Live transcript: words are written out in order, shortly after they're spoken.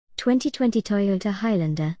2020 Toyota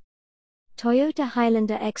Highlander. Toyota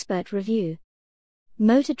Highlander Expert Review.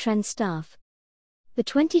 Motor Trend Staff. The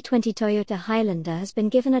 2020 Toyota Highlander has been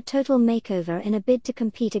given a total makeover in a bid to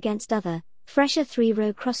compete against other, fresher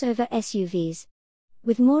three-row crossover SUVs.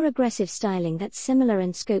 With more aggressive styling that's similar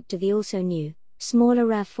in scope to the also new, smaller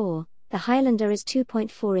RAV4, the Highlander is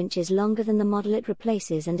 2.4 inches longer than the model it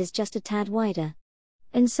replaces and is just a tad wider.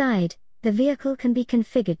 Inside, the vehicle can be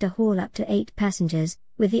configured to haul up to 8 passengers,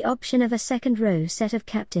 with the option of a second-row set of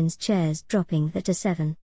captain's chairs dropping that to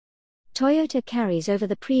 7. Toyota carries over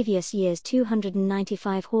the previous year's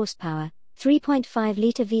 295 horsepower,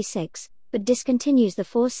 3.5-litre V6, but discontinues the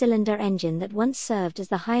 4-cylinder engine that once served as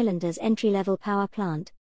the Highlander's entry-level power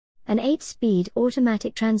plant. An 8-speed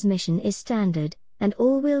automatic transmission is standard, and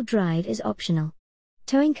all-wheel drive is optional.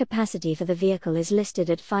 Towing capacity for the vehicle is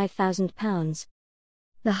listed at 5,000 pounds.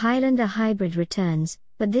 The Highlander Hybrid returns,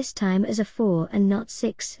 but this time as a 4 and not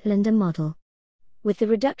 6-cylinder model. With the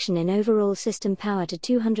reduction in overall system power to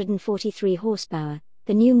 243 horsepower,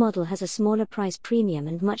 the new model has a smaller price premium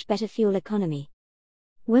and much better fuel economy.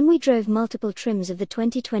 When we drove multiple trims of the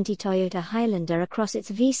 2020 Toyota Highlander across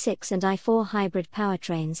its V6 and i4 hybrid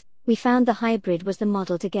powertrains, we found the hybrid was the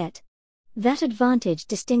model to get. That advantage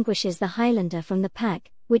distinguishes the Highlander from the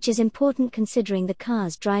pack, which is important considering the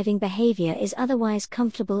car's driving behavior is otherwise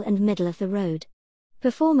comfortable and middle of the road.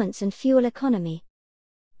 Performance and fuel economy.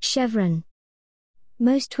 Chevron.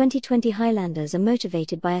 Most 2020 Highlanders are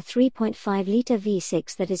motivated by a 3.5-litre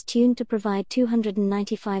V6 that is tuned to provide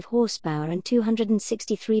 295 horsepower and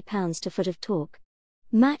 263 pounds-to-foot of torque.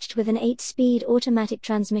 Matched with an 8-speed automatic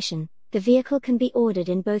transmission, the vehicle can be ordered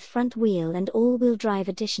in both front-wheel and all-wheel drive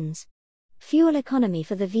editions. Fuel economy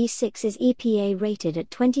for the V6 is EPA rated at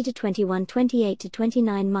 20 to 21, 28 to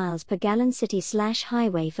 29 miles per gallon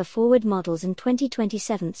city/highway for forward models and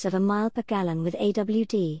 20/27 of a mile per gallon with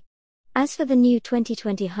AWD. As for the new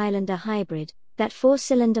 2020 Highlander Hybrid, that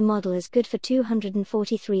 4-cylinder model is good for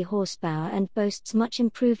 243 horsepower and boasts much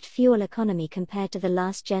improved fuel economy compared to the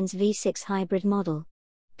last gen's V6 hybrid model.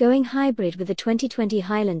 Going hybrid with the 2020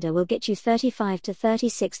 Highlander will get you 35 to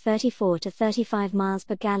 36, 34 to 35 miles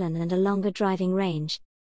per gallon and a longer driving range.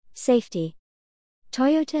 Safety.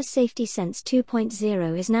 Toyota Safety Sense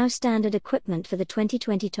 2.0 is now standard equipment for the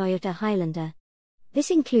 2020 Toyota Highlander. This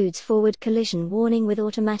includes forward collision warning with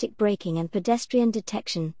automatic braking and pedestrian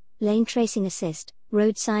detection, lane tracing assist,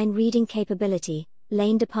 road sign reading capability,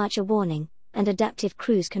 lane departure warning, and adaptive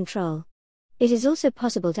cruise control. It is also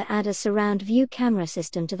possible to add a surround view camera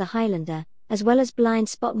system to the Highlander, as well as blind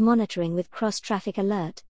spot monitoring with cross-traffic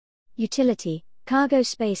alert. Utility, cargo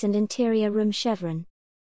space and interior room. Chevron.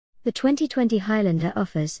 The 2020 Highlander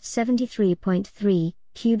offers 73.3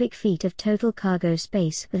 cubic feet of total cargo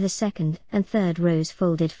space with the second and third rows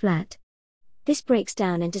folded flat. This breaks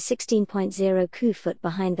down into 16.0 cu-foot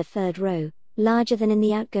behind the third row, larger than in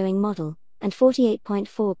the outgoing model, and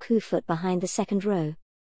 48.4 cu-foot behind the second row.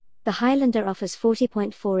 The Highlander offers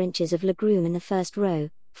 40.4 inches of legroom in the first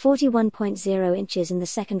row, 41.0 inches in the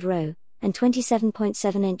second row, and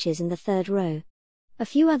 27.7 inches in the third row. A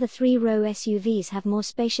few other three-row SUVs have more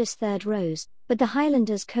spacious third rows, but the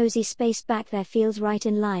Highlander's cozy space back there feels right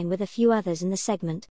in line with a few others in the segment.